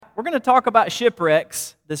We're going to talk about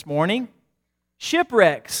shipwrecks this morning.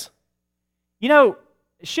 Shipwrecks. You know,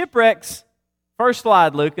 shipwrecks, first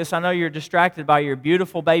slide, Lucas. I know you're distracted by your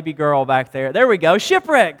beautiful baby girl back there. There we go,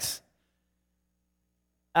 shipwrecks.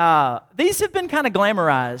 These have been kind of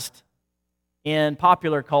glamorized in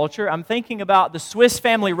popular culture. I'm thinking about the Swiss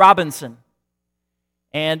Family Robinson.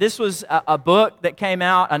 And this was a book that came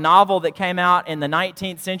out, a novel that came out in the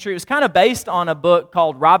 19th century. It was kind of based on a book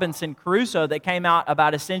called Robinson Crusoe that came out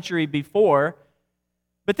about a century before.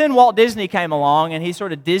 But then Walt Disney came along and he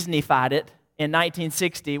sort of Disney-fied it in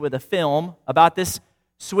 1960 with a film about this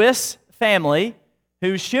Swiss family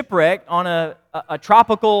who's shipwrecked on a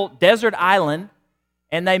tropical desert island.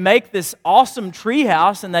 And they make this awesome tree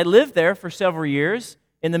house and they live there for several years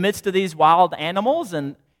in the midst of these wild animals.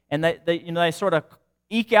 And they sort of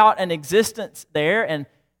eke out an existence there. And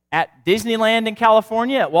at Disneyland in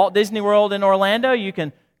California, at Walt Disney World in Orlando, you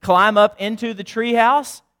can climb up into the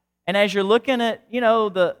treehouse. And as you're looking at,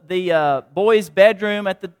 the boy's bedroom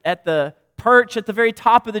at the perch at the very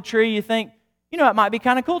top of the tree, you think, it might be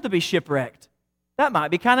kind of cool to be shipwrecked. That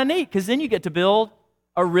might be kind of neat because then you get to build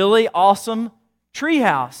a really awesome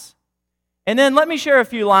treehouse. And then let me share a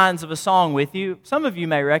few lines of a song with you. Some of you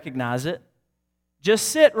may recognize it. Just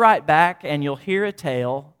sit right back and you'll hear a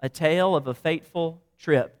tale of a fateful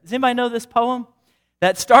trip. Does anybody know this poem?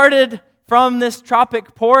 That started from this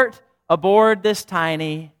tropic port aboard this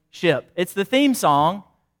tiny ship. It's the theme song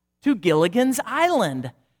to Gilligan's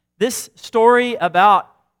Island. This story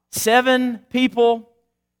about 7 people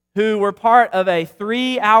who were part of a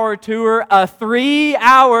 3-hour tour,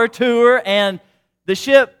 and the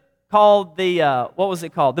ship called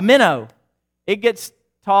the Minnow. It gets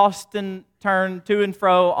tossed and turned to and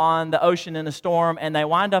fro on the ocean in a storm, and they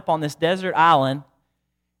wind up on this desert island.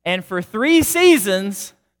 And for 3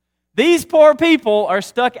 seasons, these poor people are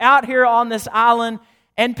stuck out here on this island,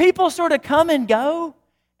 and people sort of come and go.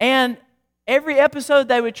 And every episode,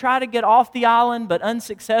 they would try to get off the island, but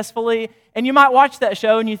unsuccessfully. And you might watch that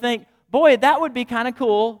show and you think, boy, that would be kind of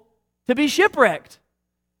cool to be shipwrecked.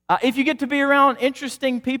 If you get to be around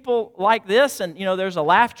interesting people like this, and there's a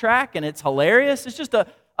laugh track and it's hilarious. It's just a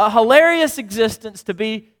hilarious existence to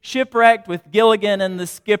be shipwrecked with Gilligan and the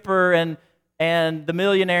skipper and the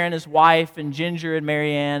millionaire and his wife and Ginger and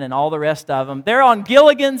Marianne and all the rest of them. They're on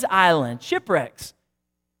Gilligan's Island, shipwrecks.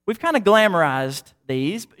 We've kind of glamorized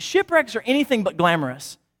these, but shipwrecks are anything but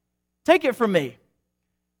glamorous. Take it from me.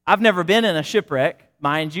 I've never been in a shipwreck,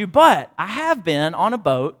 mind you, but I have been on a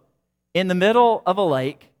boat in the middle of a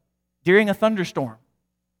lake during a thunderstorm.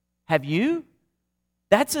 Have you?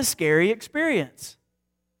 That's a scary experience.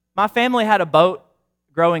 My family had a boat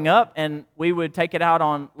growing up, and we would take it out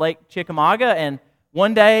on Lake Chickamauga, and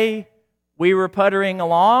one day we were puttering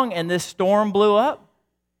along, and this storm blew up,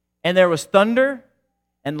 and there was thunder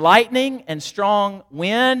and lightning and strong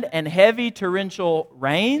wind and heavy torrential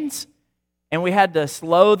rains, and we had to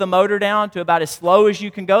slow the motor down to about as slow as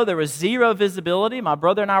you can go. There was zero visibility. My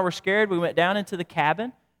brother and I were scared. We went down into the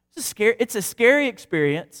cabin. It's a scary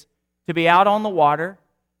experience to be out on the water,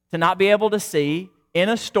 to not be able to see, in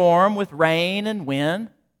a storm with rain and wind.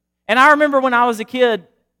 And I remember when I was a kid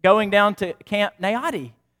going down to Camp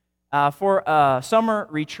Nayati for a summer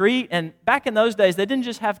retreat. And back in those days, they didn't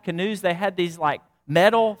just have canoes. They had these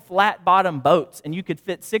metal flat-bottom boats, and you could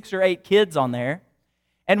fit 6 or 8 kids on there.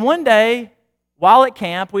 And one day, while at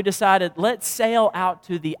camp, we decided, let's sail out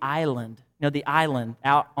to the island. The island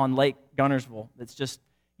out on Lake Gunnersville. It's just,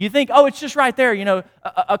 you think, it's just right there.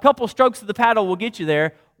 A couple strokes of the paddle will get you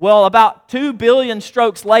there. Well, about 2 billion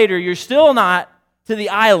strokes later, you're still not to the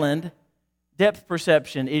island. Depth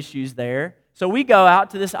perception issues there. So we go out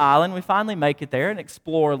to this island. We finally make it there and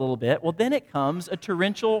explore a little bit. Well, then it comes a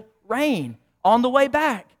torrential rain on the way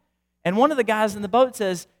back. And one of the guys in the boat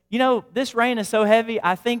says, this rain is so heavy,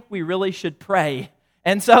 I think we really should pray.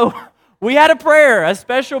 And so we had a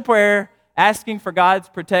special prayer, asking for God's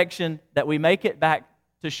protection that we make it back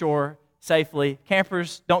to shore safely.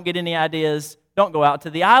 Campers, don't get any ideas. Don't go out to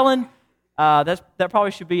the island. That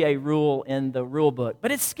probably should be a rule in the rule book.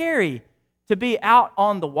 But it's scary to be out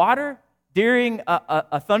on the water during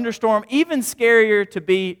a thunderstorm. Even scarier to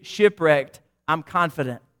be shipwrecked, I'm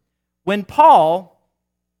confident. When Paul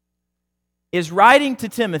is writing to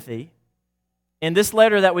Timothy in this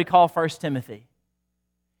letter that we call 1 Timothy,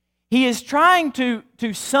 he is trying to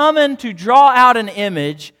draw out an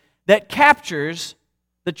image that captures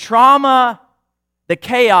the trauma, the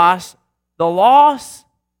chaos, the loss,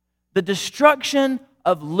 the destruction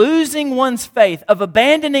of losing one's faith, of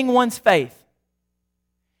abandoning one's faith.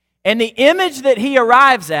 And the image that he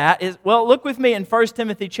arrives at is, look with me in 1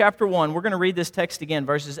 Timothy chapter 1. We're going to read this text again,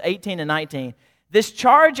 verses 18 and 19. This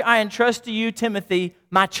charge I entrust to you, Timothy,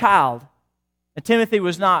 my child. And Timothy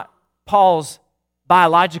was not Paul's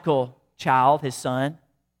biological child, his son,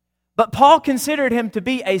 but Paul considered him to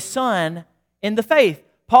be a son in the faith.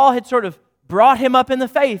 Paul had sort of brought him up in the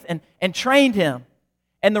faith and trained him.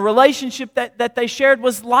 And the relationship that they shared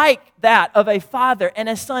was like that of a father and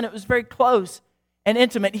a son. It was very close and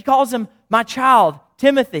intimate. He calls him my child,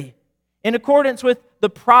 Timothy, in accordance with the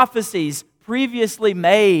prophecies previously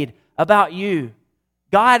made about you.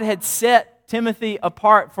 God had set Timothy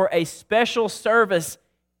apart for a special service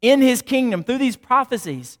in his kingdom through these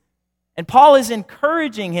prophecies. And Paul is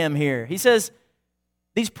encouraging him here. He says,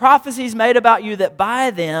 these prophecies made about you, that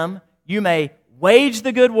by them you may wage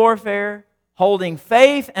the good warfare, holding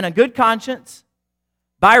faith and a good conscience.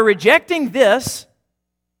 By rejecting this,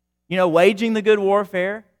 waging the good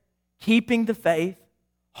warfare, keeping the faith,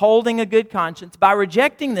 holding a good conscience. By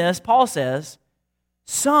rejecting this, Paul says,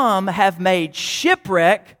 some have made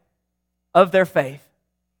shipwreck of their faith.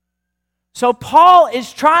 So Paul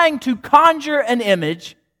is trying to conjure an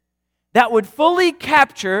image that would fully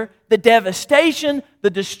capture the devastation, the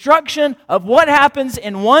destruction of what happens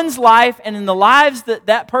in one's life and in the lives that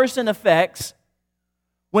that person affects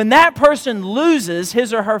when that person loses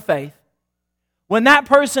his or her faith, when that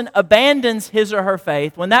person abandons his or her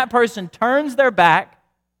faith, when that person turns their back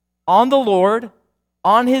on the Lord,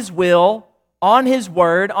 on His will, on His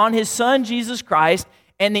Word, on His Son, Jesus Christ,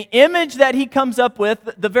 and the image that he comes up with,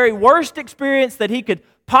 the very worst experience that he could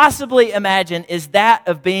possibly imagine, is that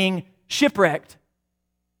of being shipwrecked.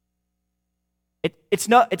 It's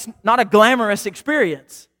not a glamorous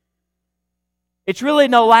experience. It's really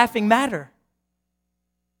no laughing matter.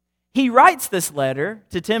 He writes this letter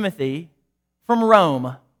to Timothy from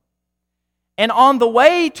Rome. And on the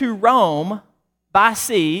way to Rome by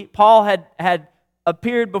sea, Paul had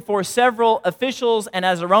appeared before several officials, and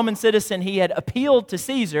as a Roman citizen, he had appealed to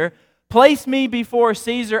Caesar, place me before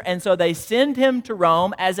Caesar, and so they send him to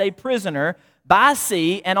Rome as a prisoner by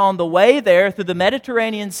sea, and on the way there through the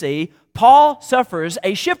Mediterranean Sea, Paul suffers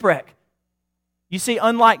a shipwreck. You see,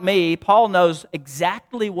 unlike me, Paul knows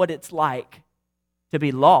exactly what it's like to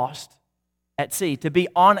be lost at sea, to be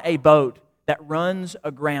on a boat that runs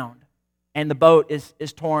aground, and the boat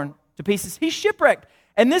is torn to pieces. He's shipwrecked.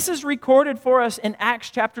 And this is recorded for us in Acts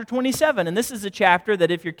chapter 27. And this is a chapter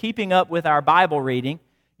that, if you're keeping up with our Bible reading,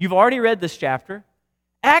 you've already read this chapter.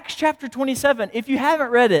 Acts chapter 27, if you haven't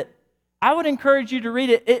read it, I would encourage you to read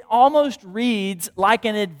it. It almost reads like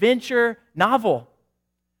an adventure novel,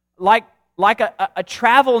 like a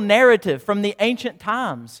travel narrative from the ancient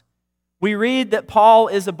times. We read that Paul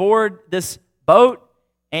is aboard this boat,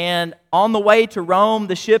 and on the way to Rome,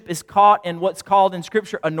 the ship is caught in what's called in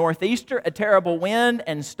Scripture a northeaster, a terrible wind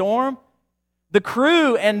and storm. The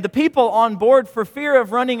crew and the people on board, for fear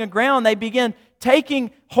of running aground, they begin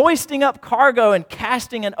hoisting up cargo and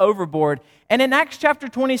casting it overboard. And in Acts chapter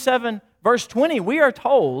 27, verse 20, we are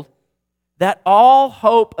told that all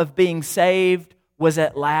hope of being saved was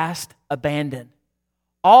at last abandoned.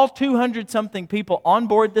 All 200-something people on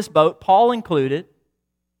board this boat, Paul included,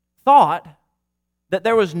 thought that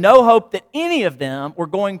there was no hope that any of them were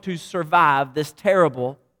going to survive this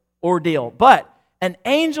terrible ordeal. But an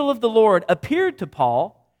angel of the Lord appeared to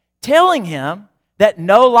Paul, telling him that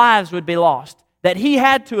no lives would be lost, that he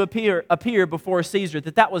had to appear before Caesar,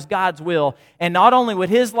 that was God's will. And not only would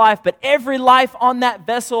his life, but every life on that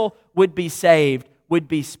vessel would be saved, would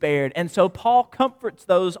be spared. And so Paul comforts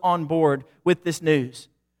those on board with this news.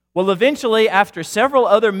 Well, eventually, after several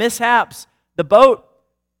other mishaps, the boat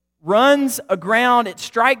runs aground, it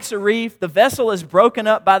strikes a reef, the vessel is broken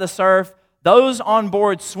up by the surf, those on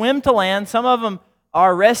board swim to land, some of them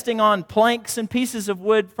are resting on planks and pieces of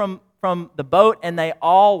wood from the boat, and they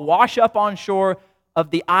all wash up on shore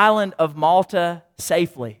of the island of Malta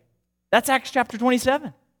safely. That's Acts chapter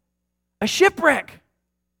 27. A shipwreck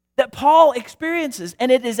that Paul experiences,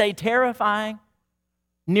 and it is a terrifying,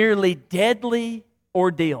 nearly deadly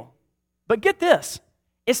ordeal. But get this.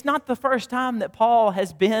 It's not the first time that Paul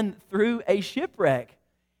has been through a shipwreck.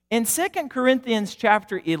 In 2 Corinthians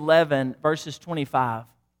chapter 11, verses 25,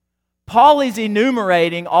 Paul is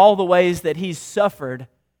enumerating all the ways that he's suffered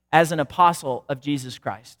as an apostle of Jesus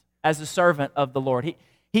Christ, as a servant of the Lord.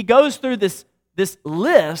 He goes through this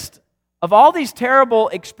list of all these terrible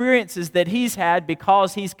experiences that he's had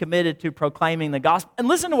because he's committed to proclaiming the gospel. And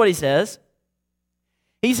listen to what he says.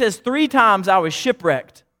 He says, 3 times I was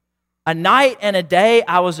shipwrecked. A night and a day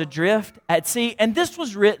I was adrift at sea. And this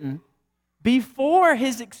was written before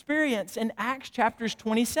his experience in Acts chapters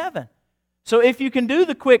 27. So if you can do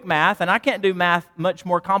the quick math, and I can't do math much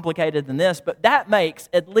more complicated than this, but that makes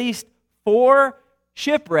at least 4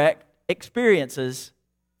 shipwreck experiences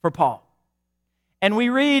for Paul. And we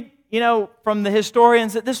read, from the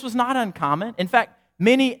historians that this was not uncommon. In fact,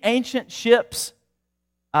 many ancient ships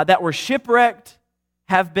that were shipwrecked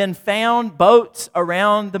have been found, boats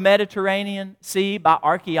around the Mediterranean Sea by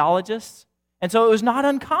archaeologists. And so it was not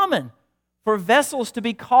uncommon for vessels to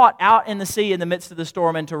be caught out in the sea in the midst of the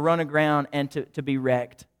storm and to run aground and to be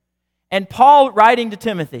wrecked. And Paul, writing to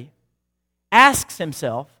Timothy, asks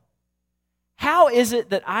himself, how is it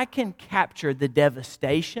that I can capture the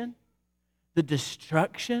devastation, the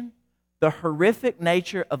destruction, the horrific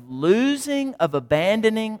nature of losing, of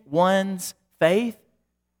abandoning one's faith?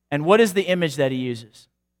 And what is the image that he uses?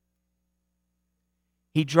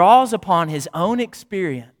 He draws upon his own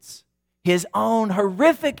experience, his own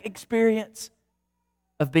horrific experience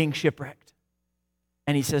of being shipwrecked.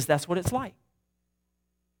 And he says that's what it's like.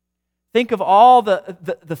 Think of all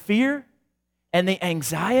the fear and the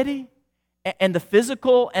anxiety and the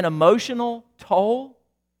physical and emotional toll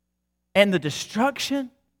and the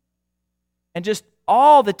destruction and just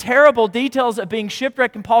all the terrible details of being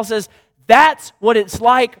shipwrecked. And Paul says, that's what it's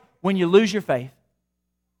like when you lose your faith.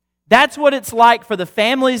 That's what it's like for the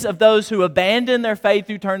families of those who abandon their faith,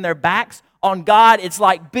 who turn their backs on God. It's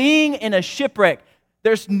like being in a shipwreck.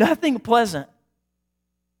 There's nothing pleasant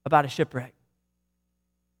about a shipwreck.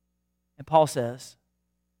 And Paul says,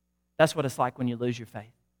 that's what it's like when you lose your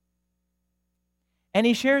faith. And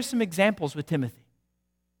he shares some examples with Timothy.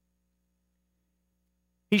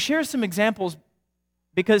 He shares some examples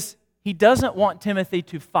because he doesn't want Timothy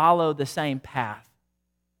to follow the same path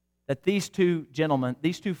that these two gentlemen,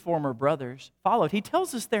 these two former brothers, followed. He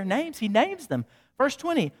tells us their names. He names them. Verse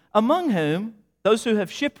 20, among whom, those who have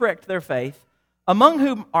shipwrecked their faith, among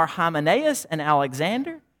whom are Hymenaeus and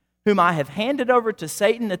Alexander, whom I have handed over to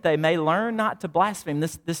Satan that they may learn not to blaspheme.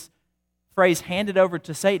 This phrase, handed over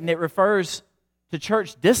to Satan, it refers to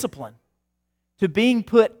church discipline, to being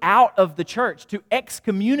put out of the church, to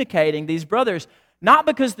excommunicating these brothers, not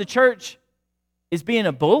because the church is being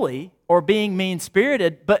a bully or being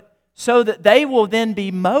mean-spirited, but so that they will then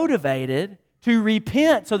be motivated to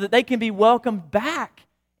repent so that they can be welcomed back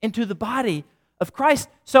into the body of Christ.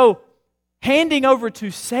 So handing over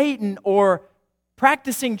to Satan or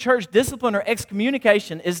practicing church discipline or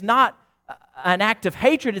excommunication is not an act of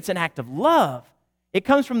hatred, it's an act of love. It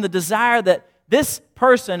comes from the desire that this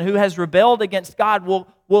person who has rebelled against God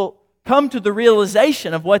will come to the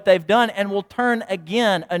realization of what they've done and will turn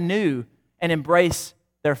again anew and embrace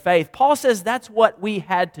their faith. Paul says that's what we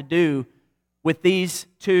had to do with these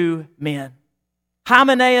two men,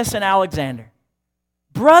 Hymenaeus and Alexander,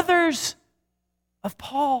 brothers of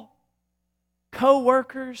Paul,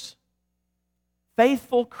 co-workers,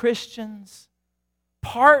 faithful Christians,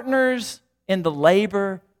 partners in the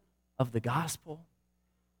labor of the gospel,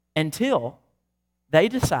 until they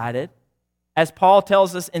decided, as Paul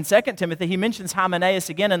tells us in 2 Timothy, he mentions Hymenaeus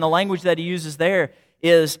again, and the language that he uses there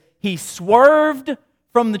is he swerved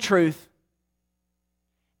from the truth.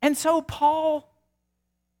 And so Paul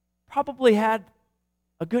probably had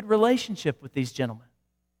a good relationship with these gentlemen.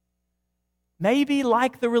 Maybe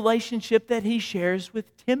like the relationship that he shares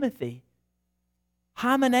with Timothy,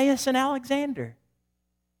 Hymenaeus and Alexander.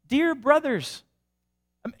 Dear brothers,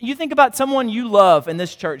 you think about someone you love in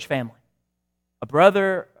this church family, a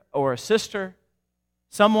brother or a sister,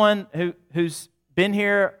 someone who's been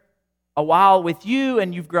here a while with you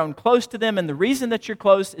and you've grown close to them, and the reason that you're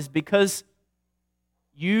close is because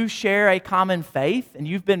you share a common faith and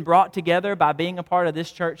you've been brought together by being a part of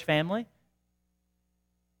this church family.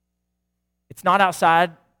 It's not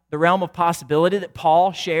outside the realm of possibility that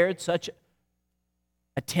Paul shared such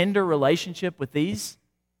a tender relationship with these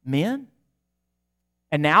men.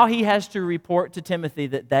 And now he has to report to Timothy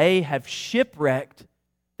that they have shipwrecked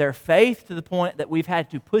their faith to the point that we've had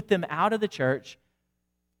to put them out of the church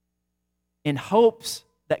in hopes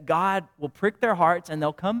that God will prick their hearts and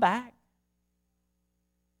they'll come back.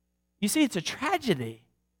 You see, it's a tragedy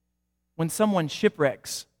when someone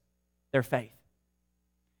shipwrecks their faith.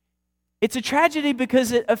 It's a tragedy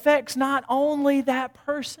because it affects not only that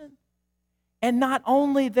person and not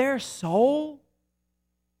only their soul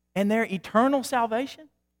and their eternal salvation,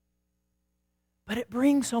 but it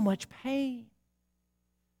brings so much pain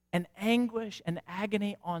and anguish and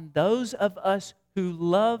agony on those of us who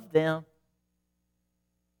love them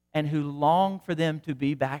and who long for them to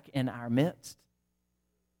be back in our midst.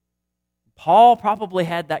 Paul probably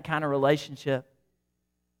had that kind of relationship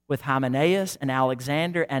with Hymenaeus and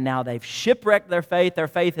Alexander, and now they've shipwrecked their faith. Their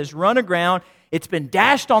faith has run aground. It's been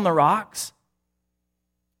dashed on the rocks.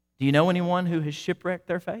 Do you know anyone who has shipwrecked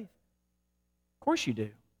their faith? Of course you do.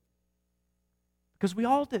 Because we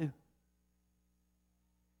all do.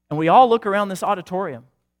 And we all look around this auditorium.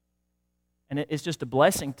 And it's just a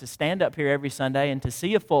blessing to stand up here every Sunday and to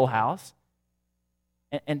see a full house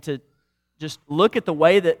and to just look at the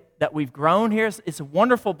way that we've grown here. It's a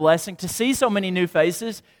wonderful blessing to see so many new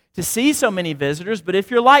faces, to see so many visitors. But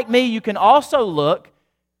if you're like me, you can also look.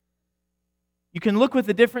 You can look with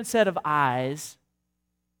a different set of eyes,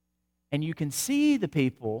 and you can see the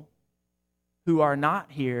people who are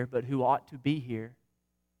not here but who ought to be here.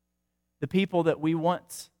 The people that we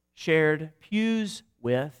once shared pews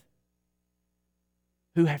with,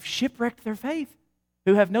 who have shipwrecked their faith,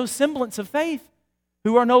 who have no semblance of faith,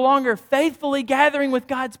 who are no longer faithfully gathering with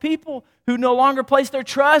God's people, who no longer place their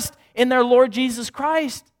trust in their Lord Jesus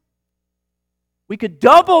Christ. We could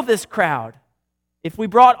double this crowd if we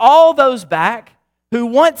brought all those back who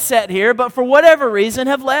once sat here but for whatever reason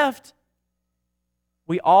have left.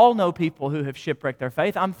 We all know people who have shipwrecked their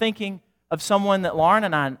faith. I'm thinking of someone that Lauren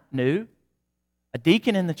and I knew, a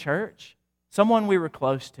deacon in the church, someone we were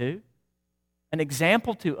close to, an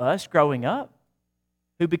example to us growing up,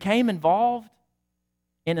 who became involved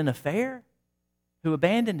in an affair, who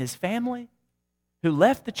abandoned his family, who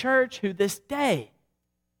left the church, who this day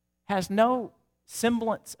has no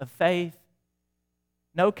semblance of faith,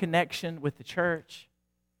 no connection with the church,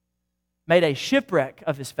 made a shipwreck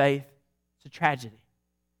of his faith. It's a tragedy.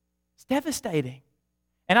 It's devastating.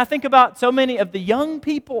 And I think about so many of the young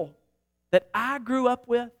people that I grew up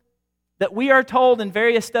with, that we are told in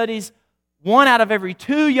various studies, 1 out of every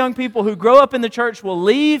 2 young people who grow up in the church will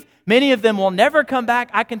leave. Many of them will never come back.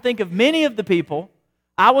 I can think of many of the people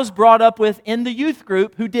I was brought up with in the youth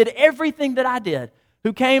group who did everything that I did,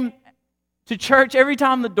 who came to church every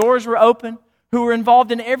time the doors were open, who were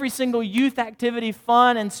involved in every single youth activity,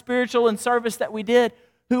 fun and spiritual and service that we did,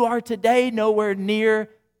 who are today nowhere near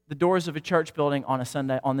the doors of a church building on this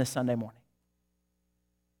Sunday morning.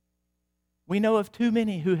 We know of too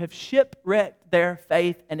many who have shipwrecked their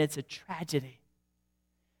faith, and it's a tragedy.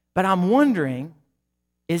 But I'm wondering,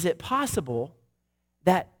 is it possible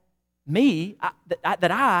that we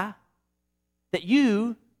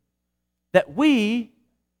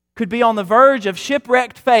could be on the verge of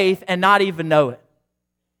shipwrecked faith and not even know it?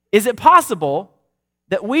 Is it possible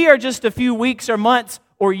that we are just a few weeks or months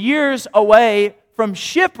or years away from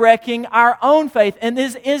shipwrecking our own faith? And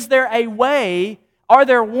is there a way, are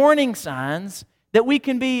there warning signs that we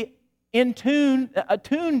can be attuned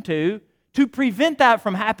to prevent that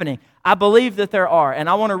from happening? I believe that there are. And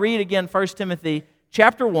I want to read again 1 Timothy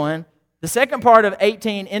chapter 1, the second part of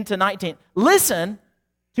 18 into 19. Listen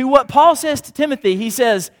to what Paul says to Timothy. He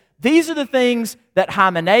says, these are the things that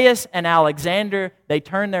Hymenaeus and Alexander, they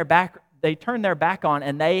turned their back on,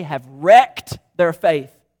 and they have wrecked their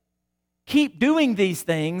faith. Keep doing these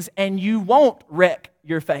things and you won't wreck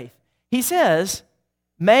your faith. He says,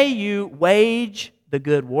 may you wage the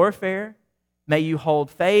good warfare. May you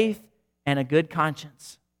hold faith and a good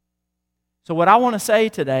conscience. So what I want to say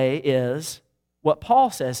today is what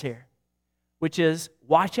Paul says here, which is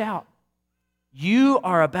watch out. You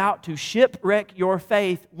are about to shipwreck your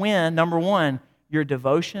faith when, number one, your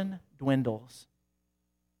devotion dwindles.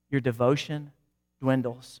 Your devotion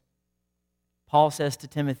dwindles. Paul says to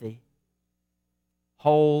Timothy,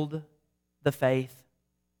 hold the faith.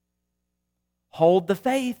 Hold the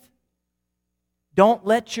faith. Don't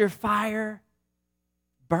let your fire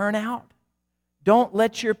burn out. Don't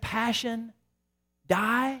let your passion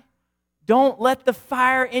die. Don't let the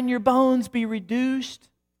fire in your bones be reduced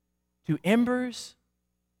to embers.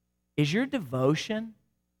 Is your devotion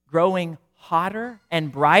growing hotter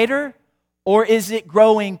and brighter, or is it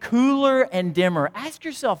growing cooler and dimmer? Ask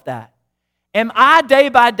yourself that. Am I day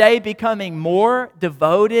by day becoming more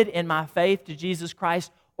devoted in my faith to Jesus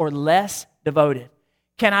Christ or less devoted?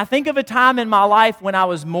 Can I think of a time in my life when I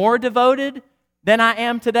was more devoted than I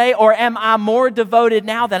am today, or am I more devoted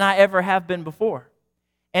now than I ever have been before?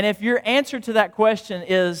 And if your answer to that question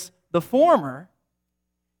is the former,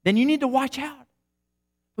 then you need to watch out,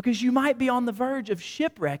 because you might be on the verge of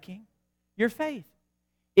shipwrecking your faith.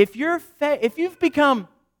 If you've become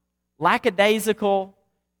lackadaisical,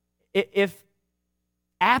 if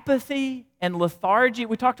apathy and lethargy,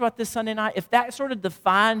 we talked about this Sunday night, if that sort of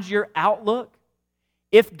defines your outlook,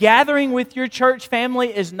 if gathering with your church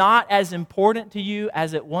family is not as important to you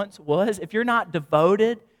as it once was, if you're not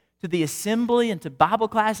devoted to the assembly and to Bible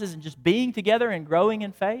classes and just being together and growing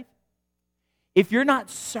in faith, if you're not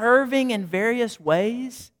serving in various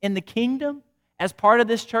ways in the kingdom as part of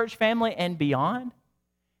this church family and beyond,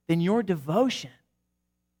 then your devotion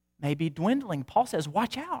may be dwindling. Paul says,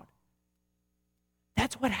 watch out.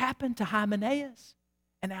 That's what happened to Hymenaeus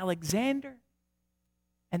and Alexander.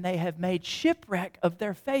 And they have made shipwreck of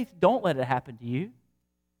their faith. Don't let it happen to you.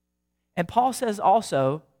 And Paul says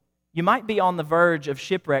also, you might be on the verge of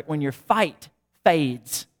shipwreck when your fight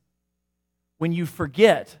fades, when you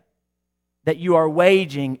forget that you are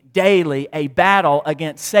waging daily a battle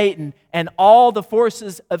against Satan and all the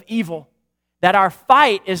forces of evil. That our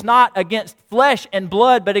fight is not against flesh and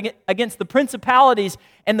blood, but against the principalities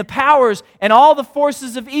and the powers and all the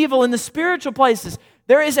forces of evil in the spiritual places.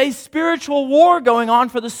 There is a spiritual war going on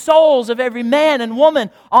for the souls of every man and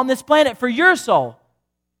woman on this planet, for your soul.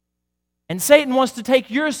 And Satan wants to take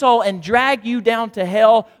your soul and drag you down to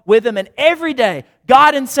hell with him. And every day,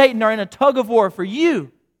 God and Satan are in a tug of war for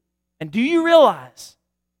you. And do you realize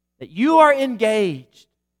that you are engaged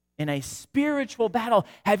in a spiritual battle?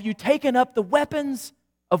 Have you taken up the weapons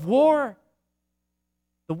of war,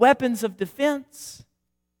 the weapons of defense,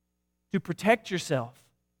 to protect yourself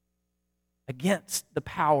against the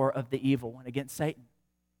power of the evil one, against Satan?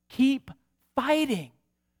 Keep fighting.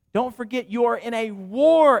 Don't forget you are in a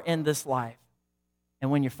war in this life.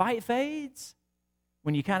 And when your fight fades,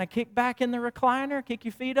 when you kind of kick back in the recliner, kick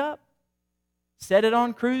your feet up, set it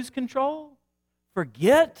on cruise control,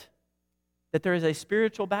 forget that there is a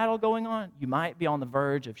spiritual battle going on, you might be on the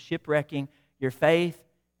verge of shipwrecking your faith.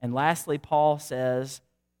 And lastly, Paul says,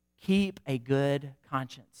 keep a good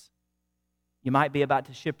conscience. You might be about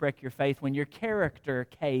to shipwreck your faith when your character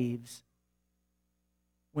caves,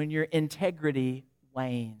 when your integrity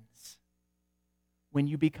wanes, when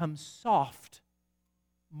you become soft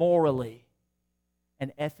morally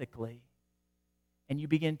and ethically, and you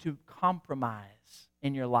begin to compromise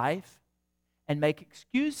in your life and make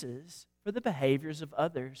excuses for the behaviors of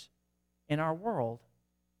others in our world.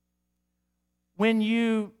 When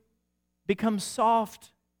you become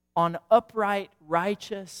soft on upright,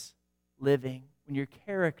 righteous living, when your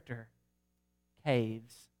character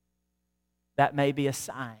caves, that may be a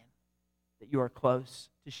sign that you are close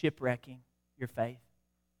to shipwrecking your faith.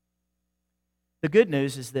 The good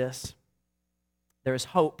news is this: there is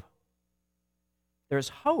hope. There is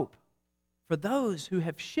hope for those who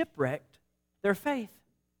have shipwrecked their faith.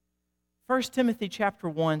 1 Timothy chapter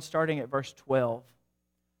 1, starting at verse 12.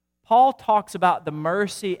 Paul talks about the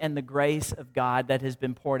mercy and the grace of God that has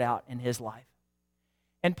been poured out in his life.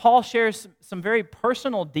 And Paul shares some very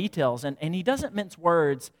personal details, and he doesn't mince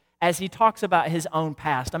words as he talks about his own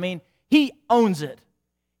past. I mean, he owns it.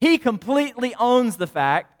 He completely owns the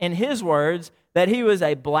fact, in his words, that he was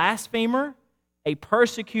a blasphemer, a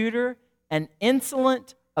persecutor, an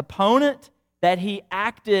insolent opponent, that he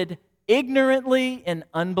acted ignorantly in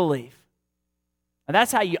unbelief. And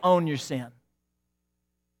that's how you own your sin.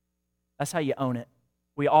 That's how you own it.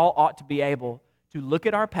 We all ought to be able to look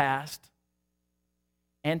at our past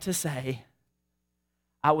and to say,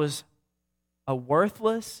 I was a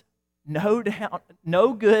worthless, no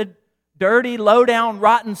good, dirty, low-down,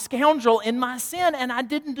 rotten scoundrel in my sin, and I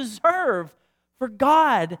didn't deserve for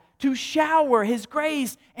God to shower His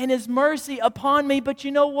grace and His mercy upon me. But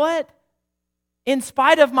you know what? In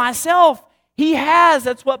spite of myself, He has.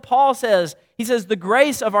 That's what Paul says. He says, the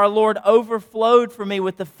grace of our Lord overflowed for me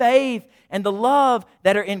with the faith and the love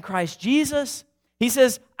that are in Christ Jesus. He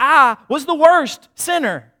says, I was the worst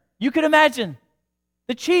sinner you could imagine,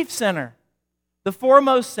 the chief sinner, the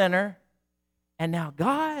foremost sinner, and now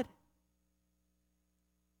God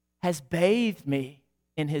has bathed me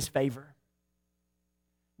in His favor.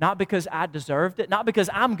 Not because I deserved it, not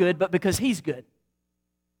because I'm good, but because He's good.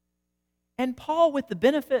 And Paul, with the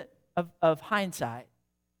benefit of hindsight,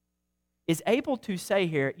 is able to say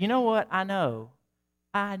here, you know what? I know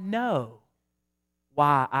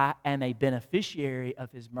why I am a beneficiary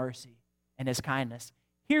of His mercy and His kindness.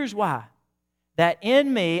 Here's why. That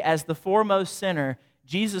in me, as the foremost sinner,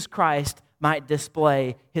 Jesus Christ might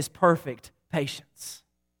display His perfect patience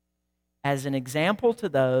as an example to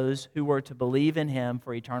those who were to believe in Him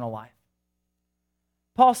for eternal life.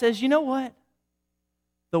 Paul says, you know what?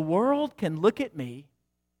 The world can look at me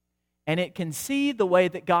and it can see the way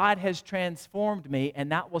that God has transformed me,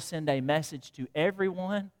 and that will send a message to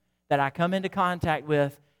everyone that I come into contact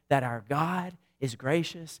with that our God is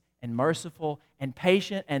gracious and merciful and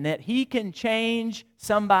patient, and that He can change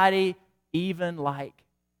somebody even like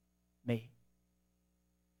me.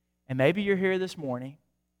 And maybe you're here this morning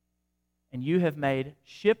and you have made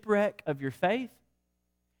shipwreck of your faith,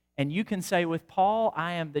 and you can say with Paul,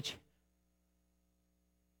 I am the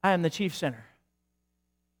chief sinner.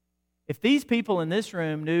 If these people in this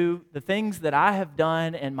room knew the things that I have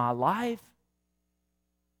done in my life,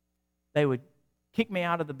 they would kick me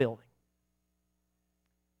out of the building.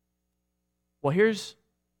 Well, here's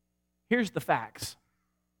the facts.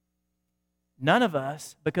 None of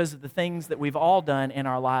us, because of the things that we've all done in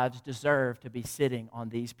our lives, deserve to be sitting on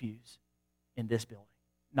these pews in this building.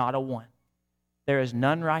 not a one. There is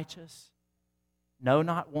none righteous, no,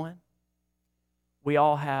 not one. We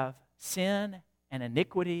all have sin and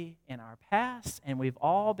iniquity in our past, and we've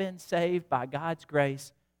all been saved by God's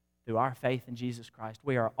grace through our faith in Jesus Christ.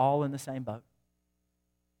 We are all in the same boat,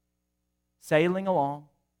 sailing along,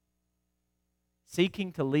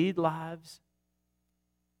 seeking to lead lives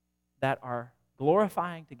that are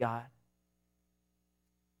glorifying to God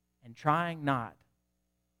and trying not,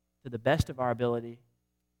 to the best of our ability,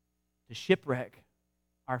 to shipwreck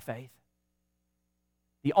our faith.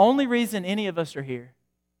 The only reason any of us are here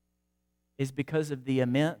is because of the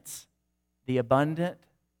immense, the abundant,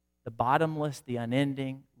 the bottomless, the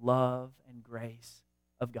unending love and grace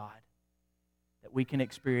of God that we can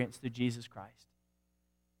experience through Jesus Christ.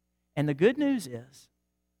 And the good news is,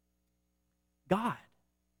 God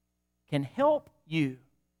can help you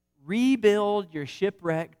rebuild your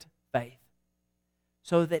shipwrecked faith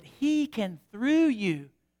so that He can, through you,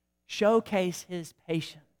 showcase His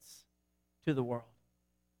patience to the world.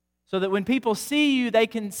 So that when people see you, they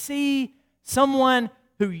can see someone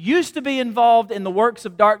who used to be involved in the works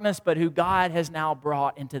of darkness, but who God has now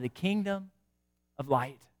brought into the kingdom of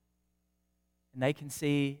light. And they can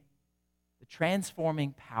see the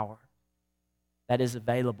transforming power that is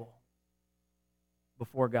available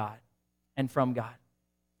before God and from God.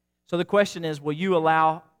 So the question is, will you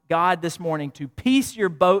allow God this morning to piece your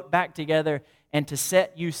boat back together and to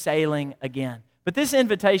set you sailing again? But this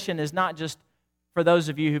invitation is not just for those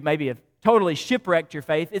of you who maybe have totally shipwrecked your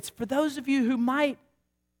faith. It's for those of you who might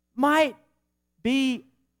be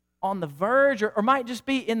on the verge or might just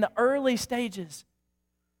be in the early stages.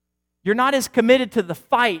 You're not as committed to the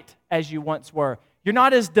fight as you once were. You're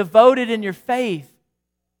not as devoted in your faith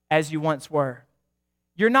as you once were.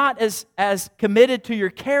 You're not as committed to your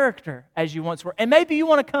character as you once were. And maybe you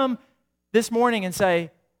want to come this morning and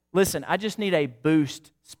say, listen, I just need a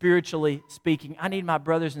boost, spiritually speaking. I need my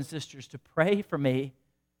brothers and sisters to pray for me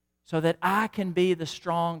so that I can be the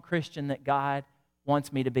strong Christian that God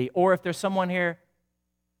wants me to be. Or if there's someone here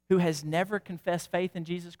who has never confessed faith in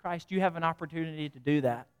Jesus Christ, you have an opportunity to do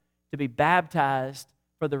that, to be baptized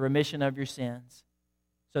for the remission of your sins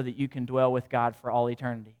so that you can dwell with God for all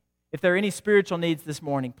eternity. If there are any spiritual needs this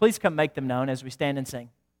morning, please come make them known as we stand and sing.